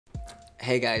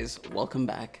Hey guys, welcome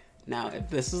back. Now, if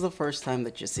this is the first time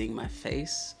that you're seeing my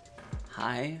face,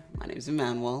 hi, my name is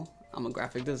Emmanuel. I'm a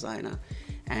graphic designer,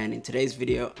 and in today's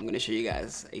video, I'm going to show you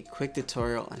guys a quick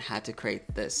tutorial on how to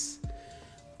create this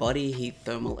body heat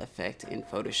thermal effect in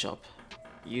Photoshop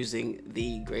using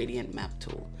the gradient map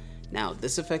tool. Now,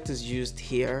 this effect is used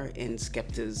here in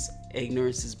Skepta's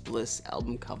Ignorance is Bliss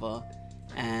album cover,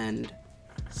 and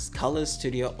Color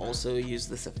Studio also used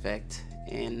this effect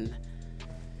in,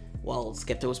 well,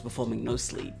 Skepta was performing No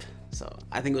Sleep. So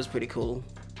I think it was pretty cool,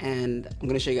 and I'm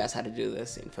gonna show you guys how to do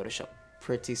this in Photoshop.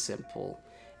 Pretty simple.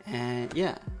 And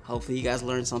yeah, hopefully you guys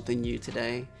learned something new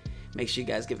today. Make sure you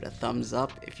guys give it a thumbs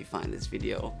up if you find this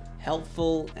video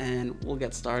helpful, and we'll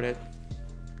get started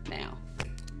now.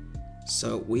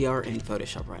 So we are in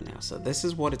Photoshop right now. So this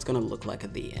is what it's gonna look like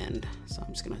at the end. So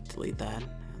I'm just gonna delete that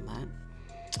and that.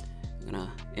 I'm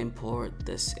gonna import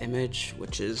this image,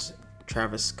 which is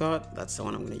Travis Scott. That's the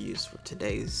one I'm going to use for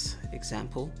today's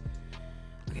example.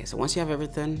 Okay, so once you have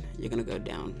everything, you're going to go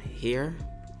down here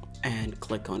and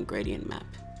click on gradient map.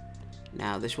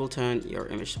 Now this will turn your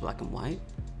image to black and white.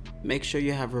 Make sure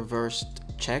you have reversed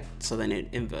checked so then it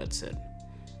inverts it.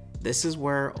 This is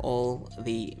where all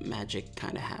the magic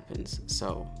kind of happens.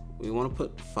 So we want to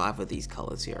put 5 of these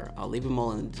colors here. I'll leave them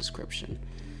all in the description.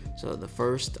 So the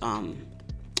first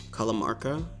color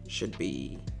marker should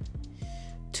be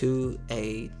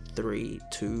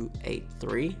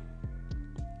 2A3283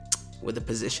 with a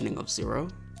positioning of 0.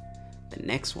 The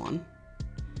next one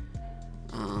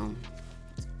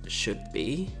should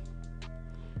be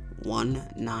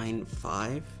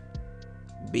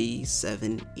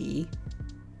 195B7E,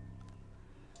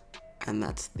 and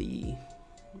that's the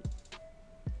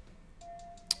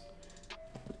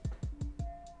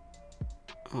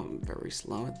I'm very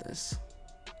slow at this.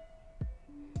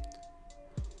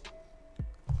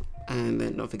 And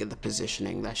then don't forget the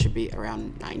positioning, that should be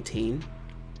around 19.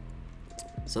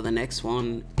 So the next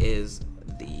one is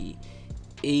the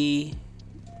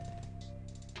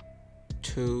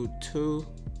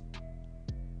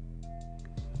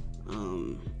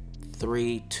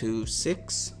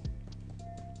E326.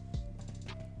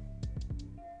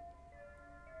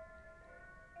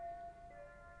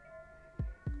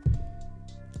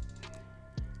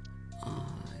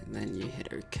 And then you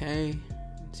hit OK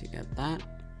once you get that.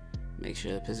 Make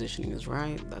sure the positioning is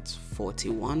right. That's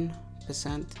 41%.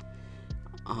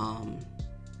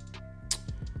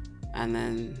 And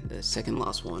then the second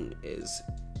last one is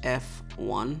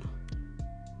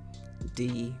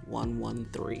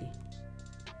F1D113.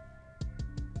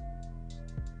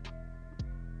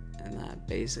 And that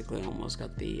basically almost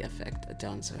got the effect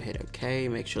done. So hit OK.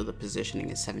 Make sure the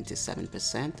positioning is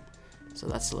 77%. So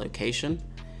that's the location.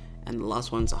 And the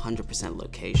last one's 100%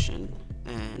 location.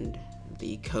 And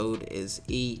the code is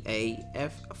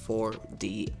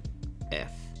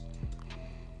EAF4DF,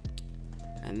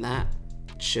 and that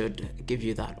should give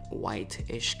you that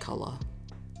white-ish color.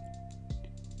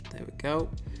 There we go.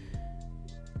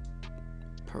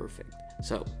 Perfect.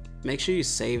 So make sure you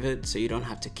save it so you don't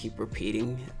have to keep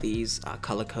repeating these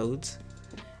color codes.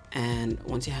 And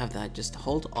once you have that, just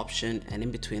hold Option and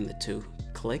in between the two,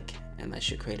 click, and that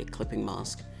should create a clipping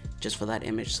mask just for that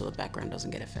image so the background doesn't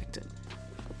get affected.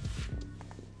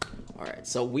 Alright,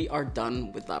 so we are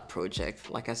done with that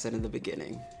project. Like I said in the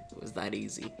beginning, it was that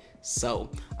easy. So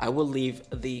I will leave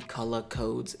the color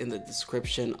codes in the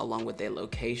description along with their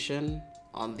location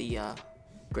on the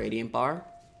gradient bar,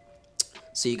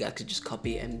 so you guys could just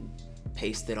copy and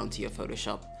paste it onto your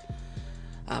Photoshop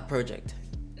project.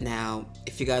 Now,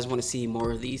 if you guys want to see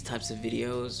more of these types of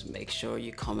videos, make sure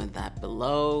you comment that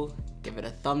below. Give it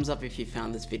a thumbs up if you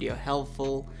found this video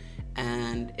helpful,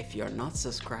 and if you're not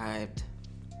subscribed,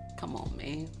 come on,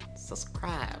 man,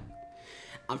 subscribe.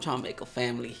 I'm trying to make a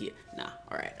family here. Nah,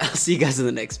 all right. I'll see you guys in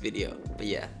the next video. But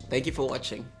yeah, thank you for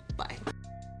watching. Bye.